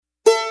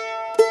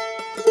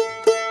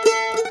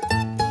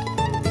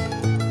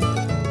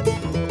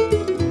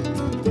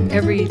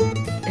every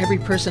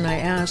person I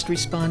asked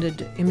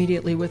responded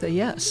immediately with a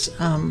yes.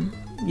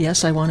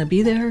 Yes, I want to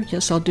be there.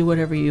 Yes, I'll do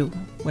whatever you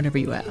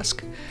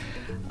ask.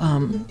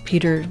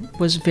 Peter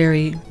was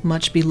very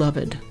much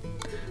beloved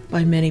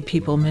by many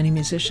people, many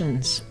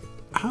musicians.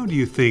 How do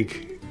you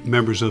think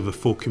members of the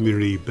folk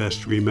community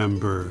best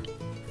remember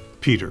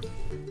Peter?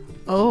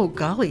 Oh,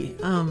 golly.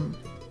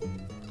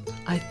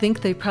 I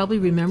think they probably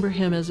remember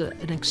him as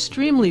an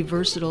extremely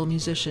versatile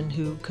musician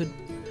who could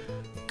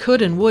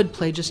and would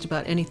play just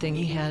about anything.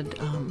 He had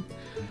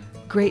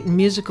great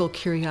musical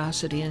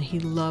curiosity, and he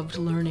loved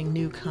learning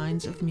new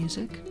kinds of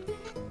music.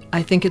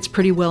 I think it's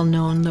pretty well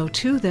known, though,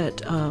 too,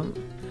 that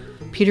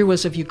Peter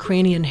was of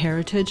Ukrainian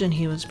heritage, and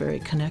he was very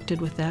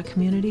connected with that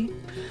community.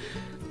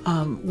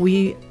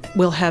 We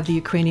will have the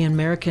Ukrainian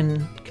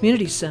American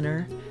Community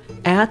Center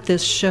at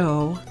this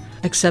show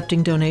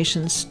accepting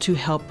donations to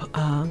help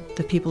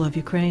the people of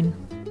Ukraine.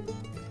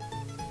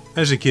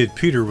 As a kid,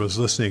 Peter was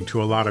listening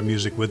to a lot of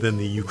music within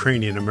the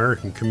Ukrainian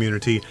American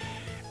community,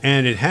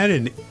 and it had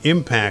an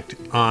impact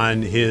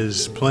on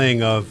his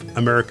playing of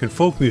American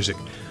folk music.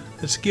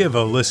 Let's give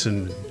a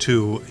listen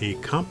to a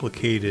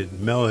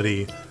complicated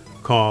melody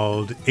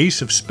called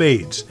Ace of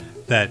Spades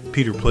that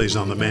Peter plays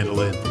on the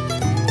mandolin.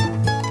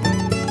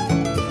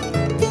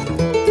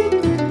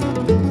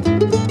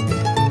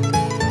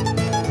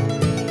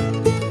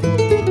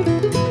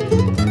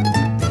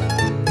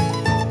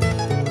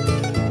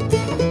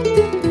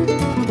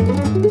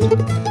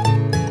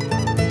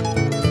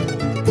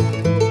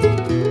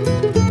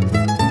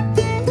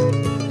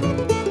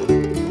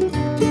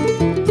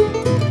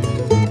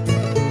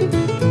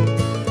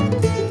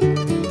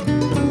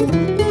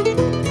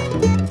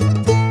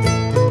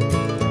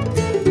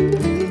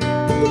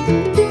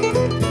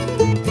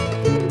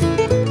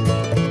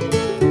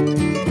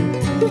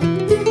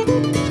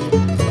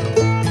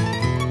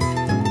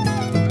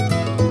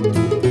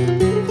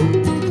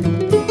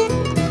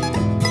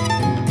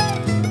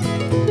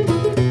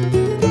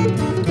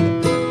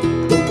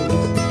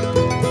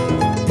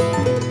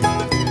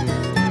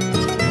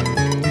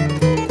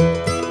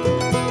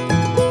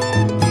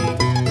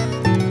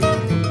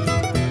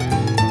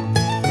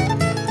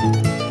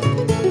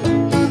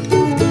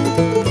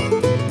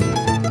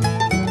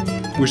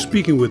 We're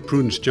speaking with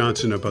Prudence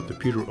Johnson about the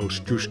Peter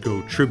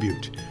Ostroushko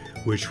Tribute,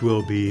 which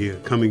will be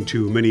coming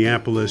to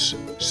Minneapolis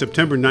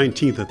September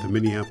 19th at the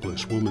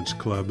Minneapolis Women's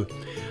Club.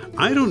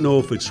 I don't know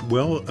if it's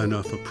well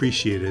enough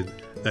appreciated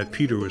that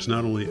Peter was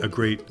not only a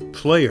great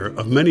player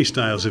of many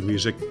styles of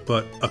music,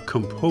 but a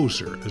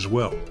composer as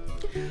well.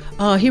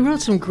 He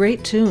wrote some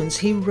great tunes.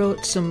 He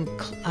wrote some,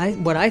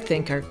 what I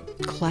think are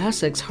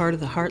classics, Heart of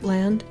the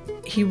Heartland.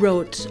 He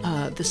wrote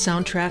the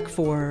soundtrack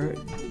for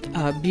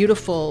a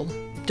beautiful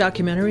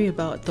documentary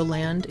about the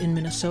land in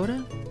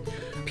Minnesota.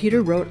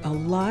 Peter wrote a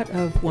lot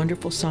of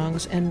wonderful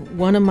songs, and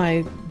one of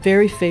my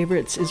very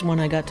favorites is one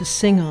I got to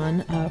sing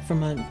on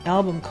from an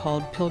album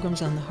called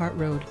Pilgrims on the Heart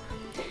Road.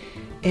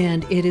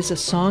 And it is a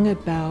song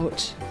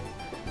about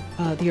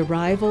the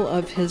arrival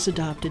of his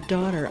adopted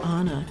daughter,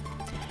 Anna.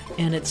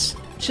 And it's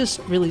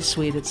just really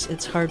sweet.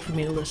 It's hard for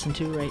me to listen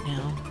to right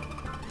now.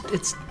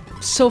 It's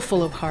so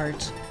full of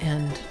heart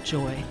and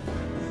joy.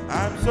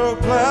 I'm so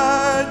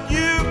glad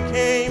you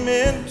came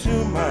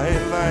into my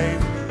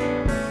life.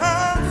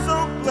 I'm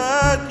so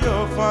glad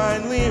you're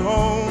finally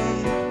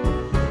home.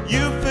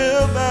 You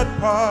fill that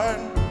part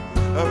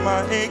of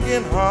my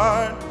aching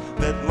heart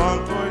that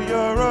longed for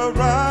your arrival.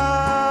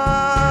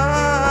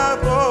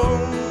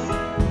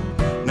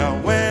 Now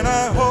when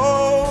I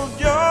hold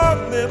your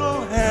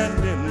little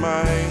hand in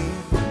mine,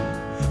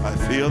 I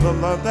feel the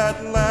love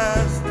that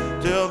lasts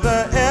till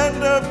the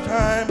end of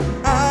time.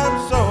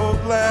 I'm so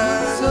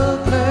glad. I'm so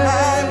glad.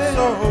 I'm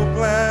so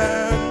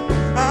glad.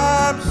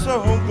 I'm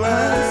so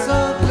glad.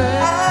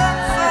 I'm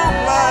so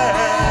glad.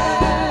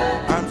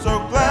 I'm so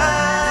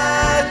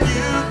glad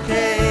you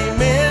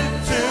came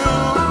into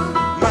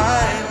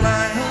my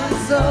life. I'm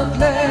so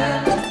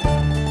glad.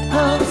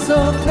 I'm so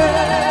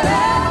glad.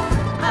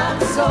 I'm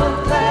so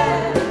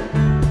glad.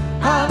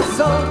 I'm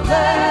so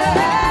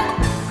glad.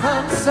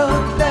 I'm so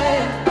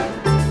glad.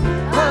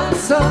 I'm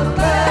so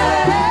glad.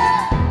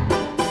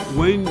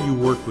 When you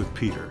worked with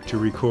Peter to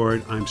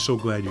record I'm So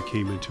Glad You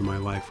Came Into My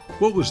Life,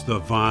 what was the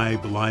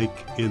vibe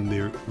like in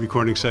the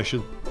recording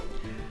session?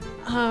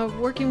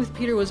 Working with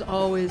Peter was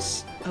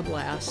always a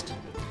blast.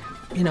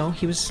 You know,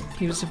 he was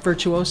a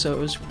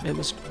virtuoso. It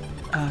was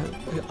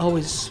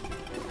always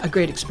a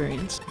great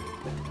experience.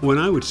 When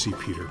I would see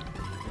Peter,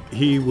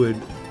 he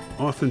would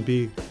often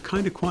be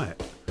kind of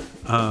quiet,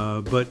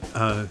 but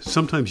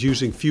sometimes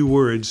using few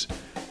words,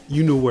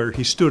 you know where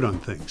he stood on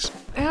things.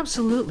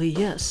 Absolutely,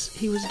 yes.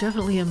 He was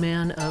definitely a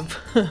man of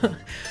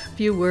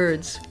few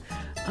words.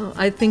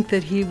 I think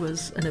that he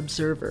was an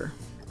observer.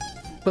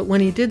 But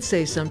when he did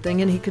say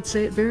something, and he could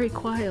say it very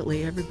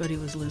quietly, everybody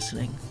was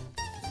listening.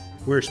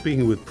 We're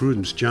speaking with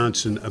Prudence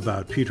Johnson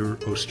about Peter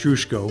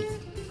Ostroushko.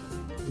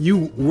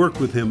 You worked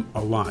with him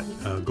a lot,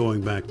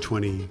 going back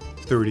 20,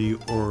 30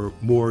 or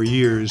more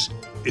years.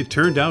 It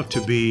turned out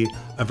to be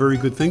a very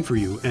good thing for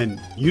you, and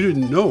you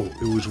didn't know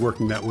it was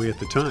working that way at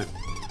the time.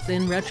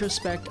 In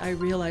retrospect, I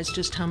realized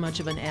just how much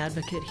of an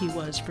advocate he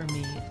was for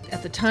me.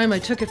 At the time, I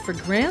took it for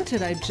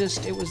granted.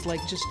 It was like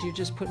you're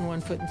just putting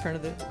one foot in front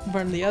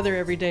of the other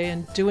every day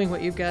and doing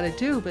what you've got to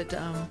do. But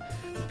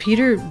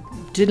Peter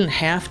didn't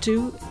have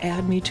to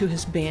add me to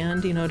his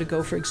band, to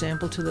go, for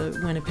example, to the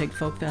Winnipeg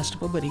Folk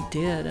Festival, but he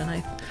did.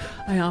 And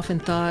I often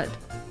thought,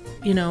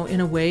 in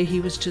a way,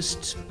 he was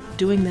just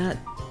doing that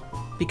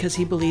because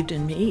he believed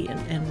in me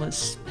and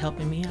was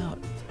helping me out.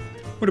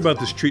 What about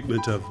this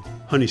treatment of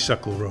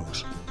Honeysuckle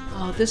Rose?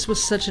 Oh, this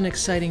was such an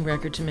exciting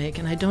record to make,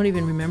 and I don't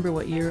even remember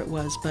what year it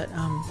was, but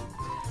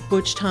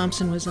Butch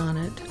Thompson was on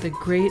it. The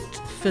great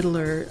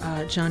fiddler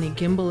Johnny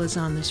Gimbel is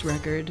on this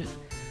record.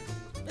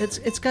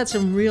 It's got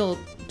some real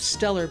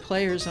stellar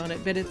players on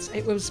it, but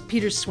it was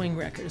Peter's swing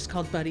record. It's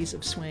called Buddies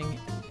of Swing.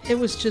 It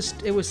was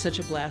such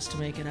a blast to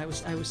make it. I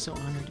was so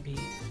honored to be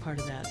part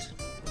of that.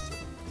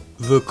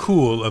 The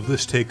cool of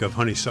this take of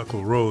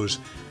Honeysuckle Rose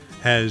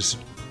has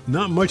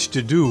not much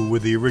to do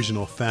with the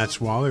original Fats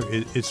Waller.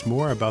 It's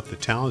more about the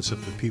talents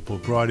of the people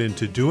brought in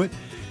to do it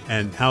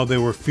and how they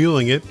were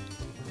feeling it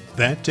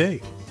that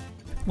day.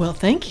 Well,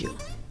 thank you.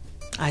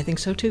 I think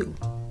so too.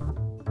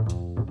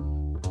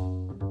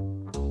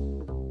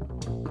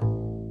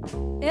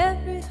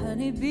 Every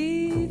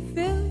honeybee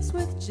fills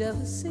with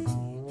jealousy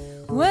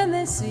when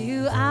they see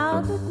you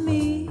out with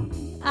me.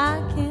 I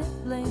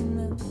can't blame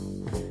them.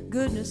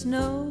 Goodness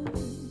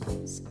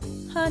knows,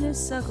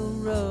 honeysuckle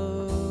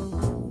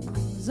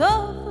rose.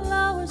 Oh,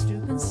 flowers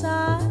droop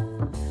inside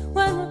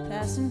when we're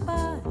passing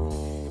by,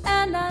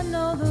 and I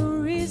know the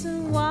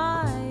reason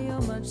why you're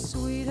much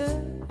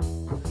sweeter.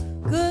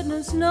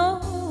 Goodness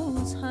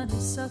knows,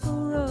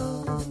 honeysuckle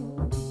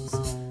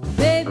rose.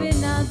 Baby,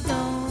 now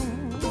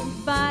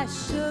don't buy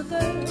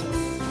sugar.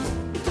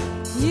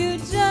 You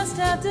just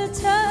have to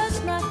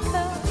touch my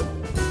cup.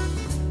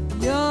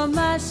 You're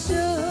my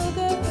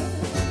sugar.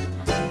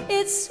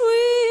 It's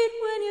sweet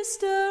when you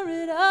stir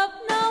it up.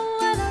 Now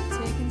when I'm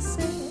taking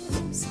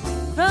sips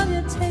from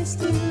your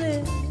tasty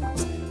lips,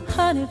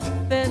 honey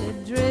fairly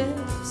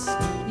drips.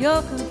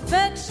 Your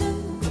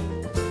confection,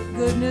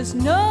 goodness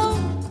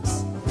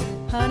knows,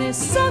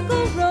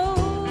 honeysuckle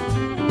rose.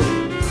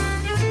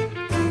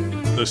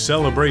 The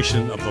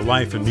celebration of the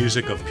life and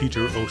music of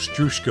Peter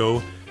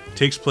Ostroushko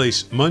takes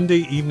place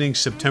Monday evening,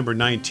 September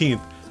 19th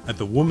at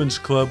the Women's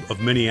Club of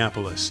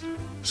Minneapolis.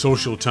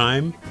 Social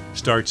time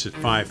starts at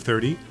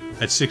 5:30.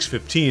 At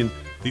 6:15,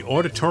 the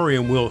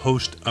auditorium will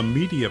host a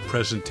media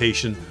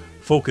presentation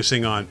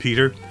focusing on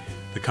Peter.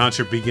 The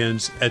concert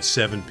begins at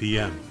 7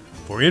 p.m.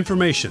 For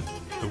information,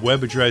 the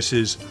web address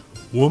is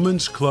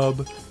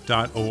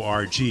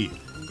womensclub.org.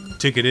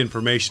 Ticket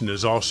information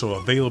is also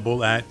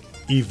available at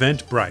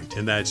Eventbrite,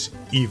 and that's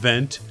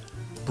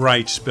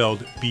Eventbrite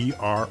spelled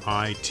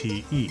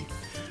B-R-I-T-E.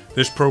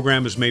 This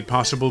program is made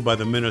possible by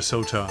the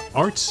Minnesota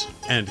Arts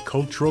and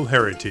Cultural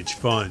Heritage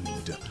Fund.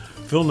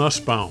 Phil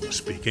Nussbaum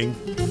speaking.